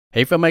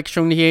Hey fam,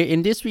 Chung Dha here.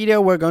 In this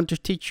video, we're going to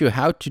teach you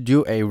how to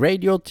do a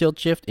radial tilt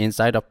shift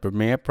inside of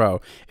Premiere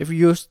Pro. If you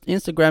used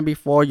Instagram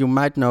before, you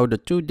might know the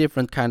two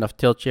different kind of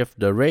tilt shift,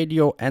 the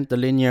radial and the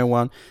linear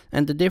one.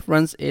 And the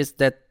difference is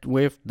that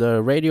with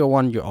the radial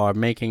one, you are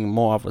making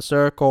more of a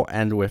circle,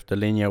 and with the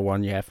linear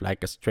one, you have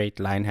like a straight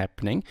line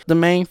happening. The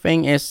main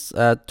thing is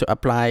to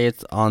apply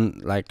it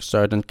on like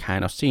certain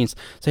kind of scenes.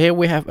 So here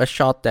we have a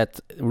shot that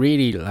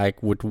really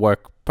like would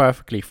work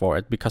perfectly for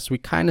it, because we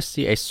kind of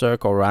see a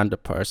circle around the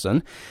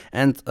person,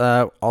 and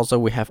also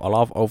we have a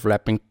lot of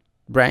overlapping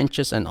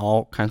branches and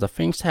all kinds of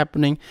things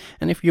happening.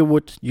 And if you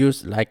would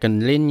use like a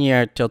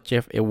linear tilt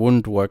shift, it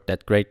wouldn't work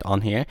that great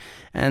on here,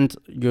 and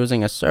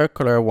using a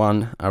circular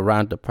one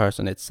around the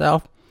person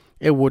itself,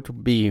 it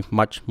would be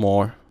much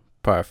more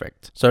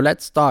perfect. So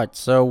let's start.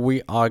 So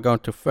we are going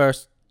to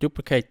first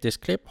duplicate this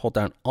clip, hold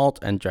down Alt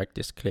and drag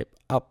this clip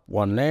up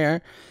one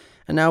layer,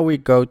 and now we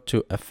go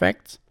to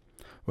Effects.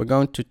 We're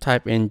going to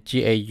type in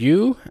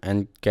GAU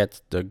and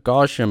get the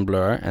Gaussian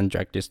blur and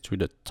drag this to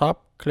the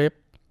top clip.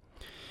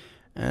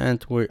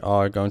 And we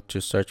are going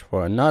to search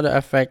for another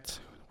effect,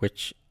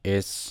 which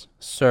is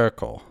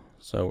circle.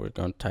 So we're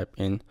going to type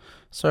in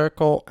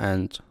circle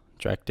and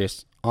drag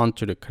this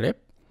onto the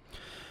clip.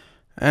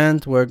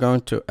 And we're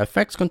going to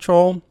effects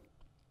control,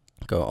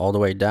 go all the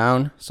way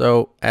down.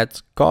 So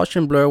at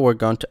Gaussian blur, we're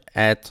going to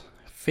add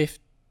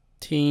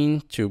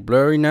 15 to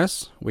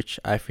blurriness, which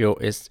I feel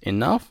is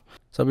enough.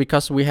 So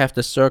because we have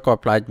the circle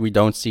applied, we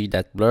don't see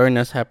that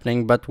blurriness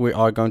happening, but we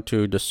are going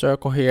to the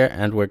circle here,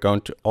 and we're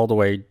going to all the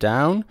way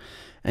down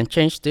and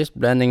change this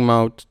blending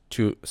mode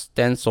to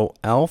stencil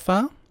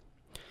alpha,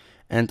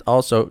 and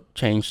also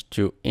change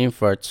to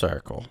invert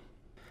circle.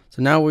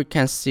 So now we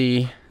can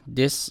see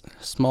this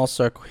small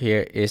circle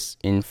here is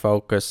in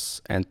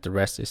focus and the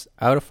rest is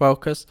out of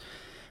focus.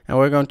 And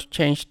we're going to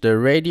change the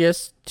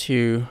radius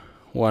to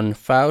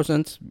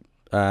 1000.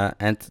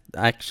 And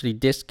actually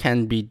this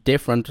can be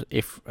different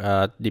if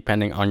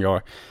depending on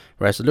your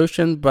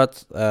resolution,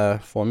 but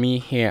for me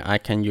here I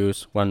can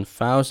use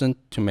 1000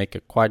 to make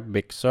a quite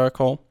big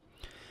circle.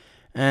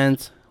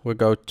 And we'll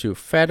go to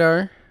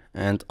feather,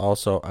 and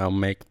also I'll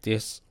make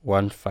this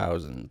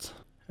 1000,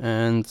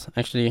 and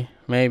actually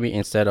maybe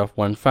instead of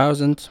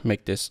 1000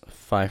 make this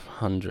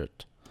 500.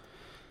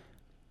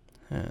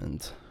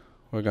 And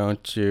we're going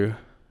to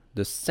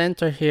the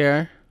center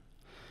here.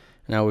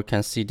 Now we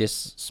can see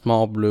this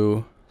small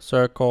blue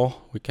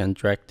circle. We can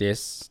drag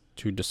this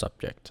to the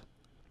subject.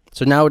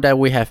 So now that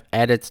we have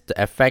added the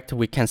effect,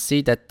 we can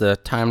see that the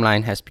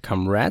timeline has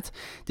become red.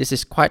 This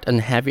is quite a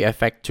heavy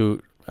effect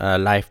to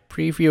live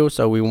preview,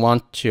 so we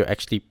want to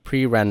actually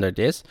pre-render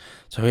this.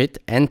 So hit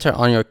enter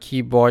on your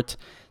keyboard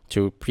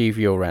to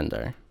preview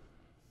render.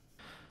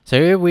 So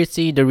here we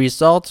see the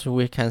result.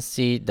 We can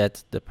see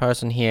that the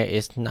person here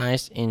is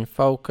nice in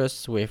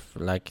focus, with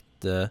like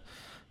the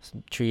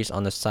trees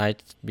on the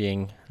side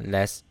being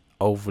less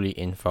overly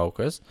in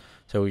focus,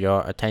 so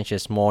your attention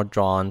is more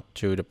drawn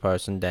to the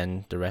person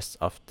than the rest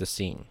of the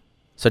scene.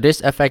 So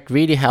this effect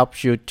really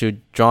helps you to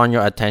draw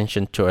your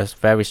attention to a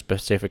very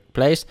specific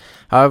place.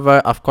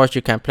 However, of course,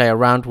 you can play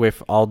around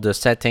with all the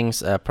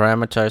settings,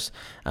 parameters.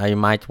 You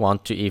might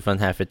want to even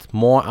have it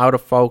more out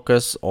of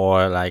focus,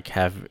 or like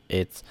have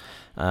it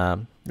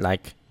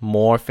like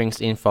more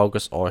things in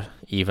focus, or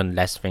even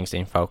less things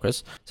in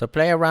focus. So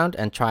play around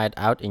and try it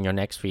out in your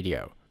next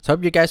video. So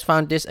hope you guys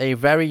found this a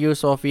very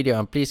useful video,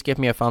 and please give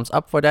me a thumbs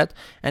up for that.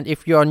 And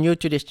if you are new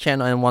to this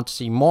channel and want to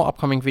see more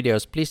upcoming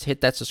videos, please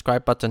hit that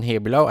subscribe button here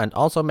below, and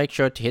also make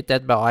sure to hit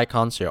that bell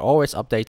icon so you're always updated